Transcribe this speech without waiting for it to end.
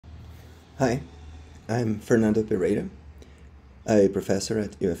Hi, I'm Fernando Pereira, a professor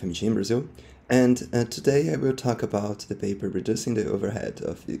at UFMG in Brazil, and today I will talk about the paper Reducing the Overhead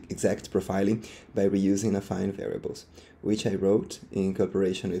of Exact Profiling by Reusing Affine Variables, which I wrote in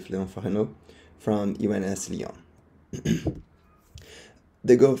cooperation with Leon Farneau from UNS Lyon.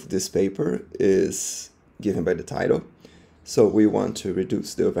 The goal of this paper is given by the title, so we want to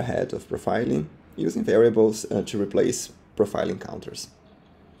reduce the overhead of profiling using variables to replace profiling counters.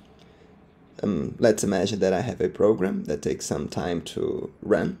 Let's imagine that I have a program that takes some time to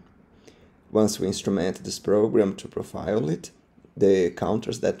run. Once we instrument this program to profile it, the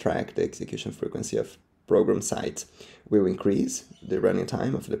counters that track the execution frequency of program sites will increase the running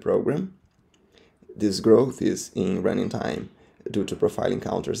time of the program. This growth is in running time due to profiling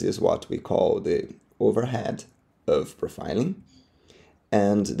counters is what we call the overhead of profiling.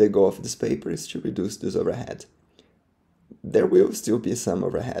 And the goal of this paper is to reduce this overhead. There will still be some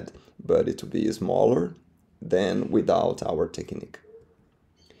overhead, but it will be smaller than without our technique.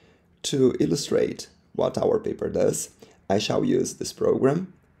 To illustrate what our paper does, I shall use this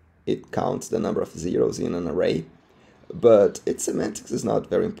program. It counts the number of zeros in an array, but its semantics is not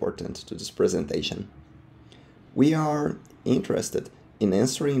very important to this presentation. We are interested in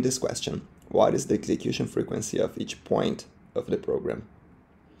answering this question: what is the execution frequency of each point of the program?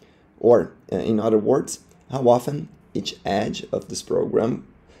 Or, in other words, how often each edge of this program,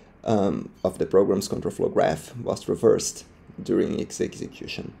 of the program's control flow graph, was traversed during its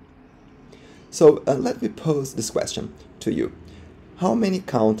execution. So let me pose this question to you. How many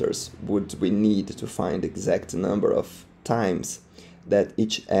counters would we need to find the exact number of times that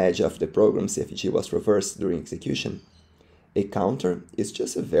each edge of the program CFG was traversed during execution? A counter is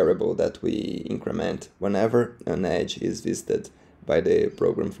just a variable that we increment whenever an edge is visited by the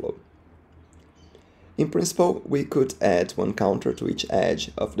program flow. In principle, we could add one counter to each edge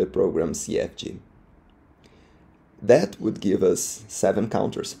of the program CFG. That would give us 7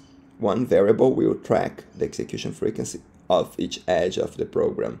 counters. One variable will track the execution frequency of each edge of the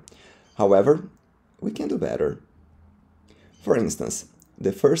program. However, we can do better. For instance,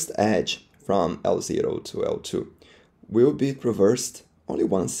 the first edge from L0 to L2 will be traversed only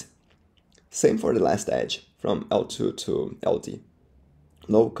once. Same for the last edge from L2 to LD.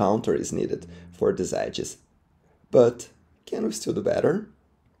 No counter is needed for these edges. But can we still do better?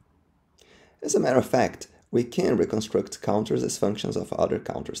 As a matter of fact, we can reconstruct counters as functions of other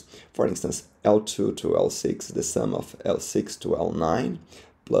counters. For instance, L2 to L6, the sum of L6 to L9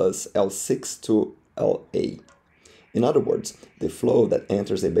 plus L6 to LA. In other words, the flow that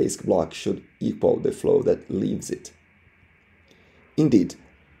enters a basic block should equal the flow that leaves it. Indeed,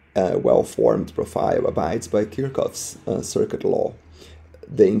 a well-formed profile abides by Kirchhoff's circuit law.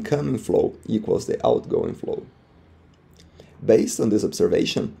 The incoming flow equals the outgoing flow. Based on this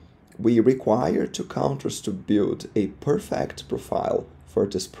observation, we require 2 counters to build a perfect profile for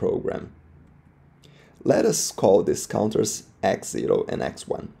this program. Let us call these counters x0 and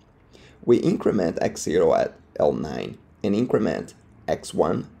x1. We increment x0 at L9 and increment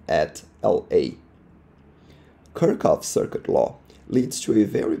x1 at LA. Kirchhoff's circuit law leads to a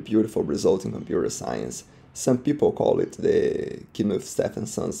very beautiful result in computer science. Some people call it the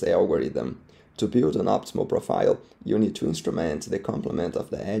Knuth-Stephenson's algorithm. To build an optimal profile, you need to instrument the complement of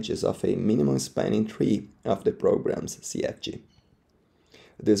the edges of a minimum spanning tree of the program's CFG.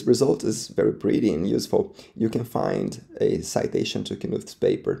 This result is very pretty and useful. You can find a citation to Knuth's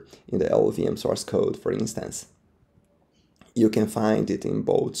paper in the LVM source code, for instance. You can find it in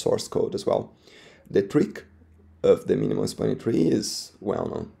bold source code as well. The trick of the minimum spanning tree is well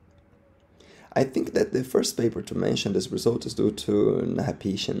known. I think that the first paper to mention this result is due to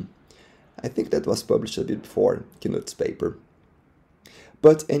Nahapetian. I think that was published a bit before Knuth's paper.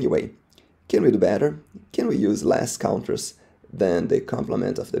 But anyway, can we do better? Can we use less counters than the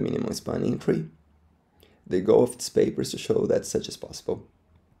complement of the minimum spanning tree? The goal of this paper is to show that such is possible.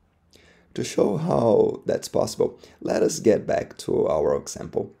 To show how that's possible, let us get back to our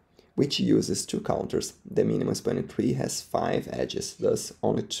example, which uses 2 counters. The minimum spanning tree has 5 edges, thus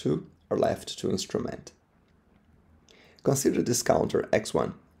only 2 are left to instrument. Consider this counter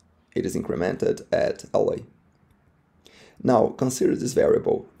x1. It is incremented at LA. Now consider this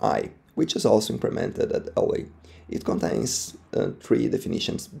variable I, which is also incremented at LA. It contains 3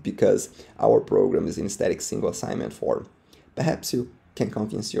 definitions because our program is in static single assignment form. Perhaps you can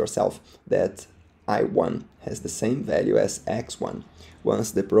convince yourself that I1 has the same value as x1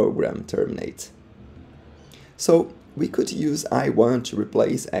 once the program terminates. So we could use I1 to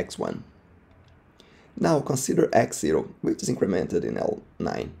replace x1. Now consider x0, which is incremented in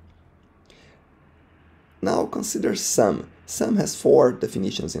L9. Now consider sum. Sum has 4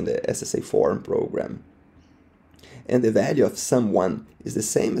 definitions in the SSA form program. And the value of sum1 is the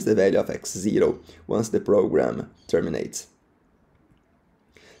same as the value of x0 once the program terminates.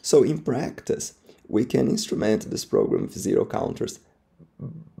 So in practice, we can instrument this program with 0 counters,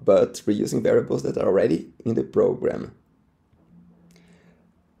 but reusing variables that are already in the program.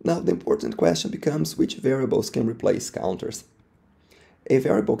 Now the important question becomes which variables can replace counters. A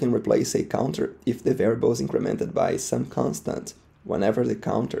variable can replace a counter if the variable is incremented by some constant whenever the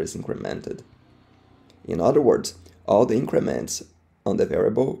counter is incremented. In other words, all the increments on the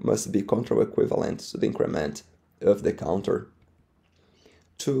variable must be control equivalent to the increment of the counter.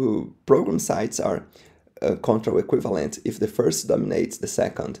 Two program sites are control equivalent if the first dominates the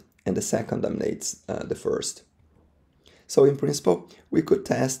second and the second dominates the first. So in principle, we could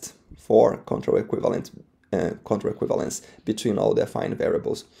test for control equivalence between all the affine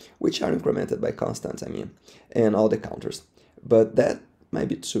variables, which are incremented by constants, and all the counters. But that might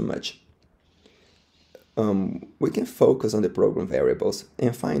be too much. We can focus on the program variables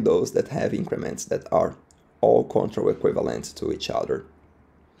and find those that have increments that are all control equivalent to each other.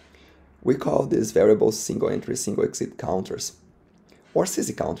 We call these variables single entry, single exit counters, or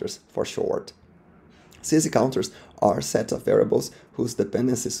CZ counters for short. CZ counters are sets of variables whose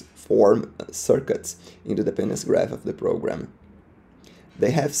dependencies form circuits in the dependency graph of the program.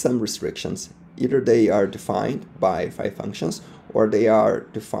 They have some restrictions. Either they are defined by 5 functions or they are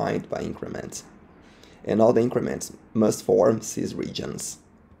defined by increments. And all the increments must form CZ regions.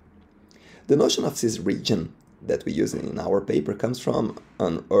 The notion of CZ region that we use in our paper comes from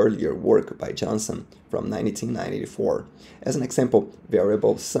an earlier work by Johnson from 1994. As an example,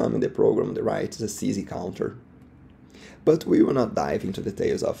 variable sum in the program on the right is a CZ counter. But we will not dive into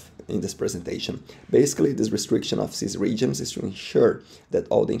details in this presentation. Basically, this restriction of CZ regions is to ensure that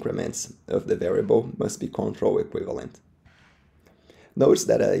all the increments of the variable must be control equivalent. Notice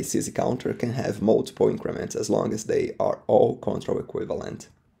that a CZ counter can have multiple increments as long as they are all control equivalent.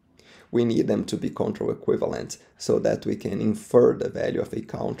 We need them to be control equivalent so that we can infer the value of a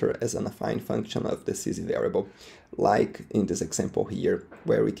counter as an affine function of the CZ variable, like in this example here,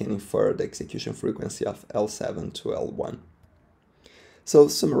 where we can infer the execution frequency of L7 to L1. So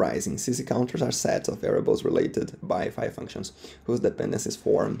summarizing, CZ counters are sets of variables related by 5 functions whose dependencies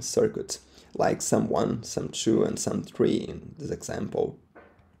form circuits, like sum1, sum2, and sum3 in this example.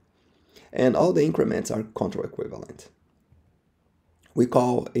 And all the increments are control equivalent. We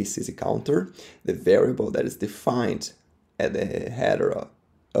call a CZ counter the variable that is defined at the header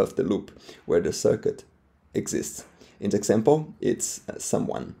of the loop where the circuit exists. In the example, it's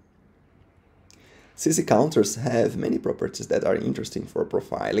sum1. CZ counters have many properties that are interesting for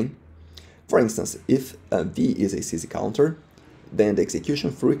profiling. For instance, if V is a CZ counter, then the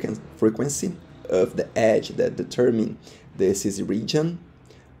execution frequency of the edge that determine the CZ region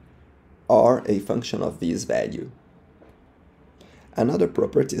are a function of V's value. Another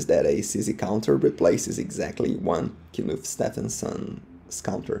property is that a CZ counter replaces exactly one Knuth-Stephenson's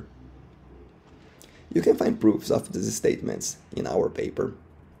counter. You can find proofs of these statements in our paper.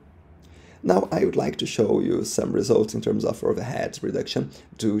 Now I would like to show you some results in terms of overhead reduction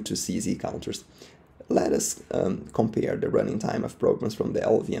due to CZ counters. Let us compare the running time of programs from the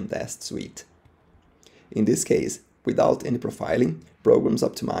LVM test suite. In this case, without any profiling, programs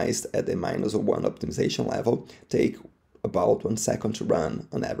optimized at the -1 optimization level take about 1 second to run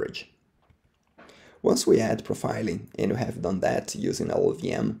on average. Once we add profiling, and we have done that using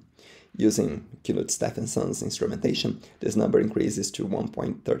LVM, using Knuth-Stephenson's instrumentation, this number increases to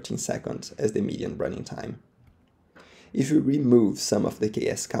 1.13 seconds as the median running time. If we remove some of the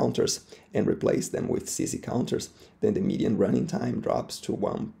KS counters and replace them with CZ counters, then the median running time drops to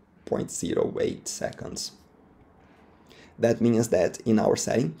 1.08 seconds. That means that in our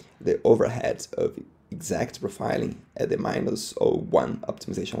setting, the overhead of exact profiling at the -01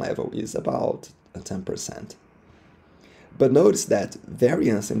 optimization level is about 10%. But notice that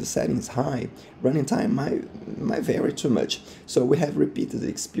variance in the setting is high, running time might vary too much, so we have repeated the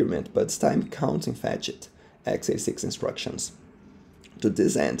experiment, but this time counting fetched x86 instructions. To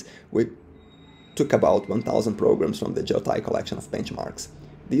this end, we took about 1,000 programs from the Geotai collection of benchmarks.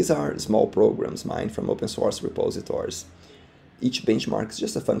 These are small programs mined from open source repositories. Each benchmark is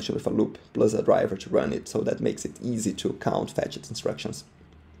just a function with a loop plus a driver to run it, so that makes it easy to count fetched instructions.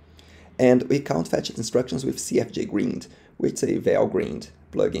 And we count fetched instructions with CFG-Grind, which is a Valgrind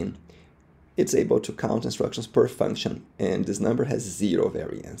plugin. It's able to count instructions per function, and this number has 0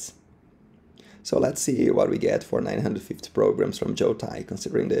 variance. So let's see what we get for 950 programs from Geotai,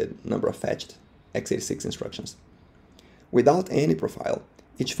 considering the number of fetched x86 instructions. Without any profile,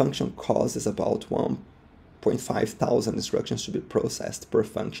 each function causes about 1.5 thousand instructions to be processed per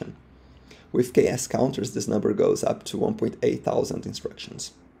function. With KS counters, this number goes up to 1.8 thousand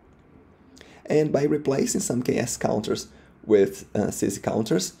instructions. And by replacing some KS counters with CZ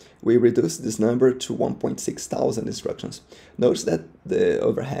counters, we reduce this number to 1.6 thousand instructions. Notice that the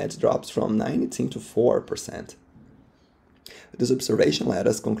overhead drops from 19 to 4%. This observation led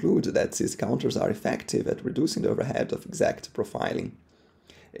us conclude that CZ counters are effective at reducing the overhead of exact profiling.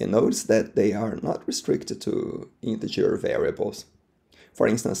 And notice that they are not restricted to integer variables. For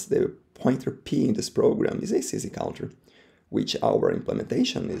instance, the pointer p in this program is a CZ counter, which our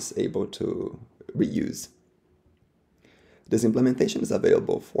implementation is able to reuse. This implementation is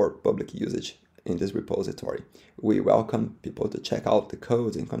available for public usage in this repository. We welcome people to check out the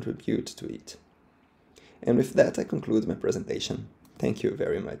code and contribute to it. And with that, I conclude my presentation. Thank you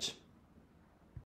very much.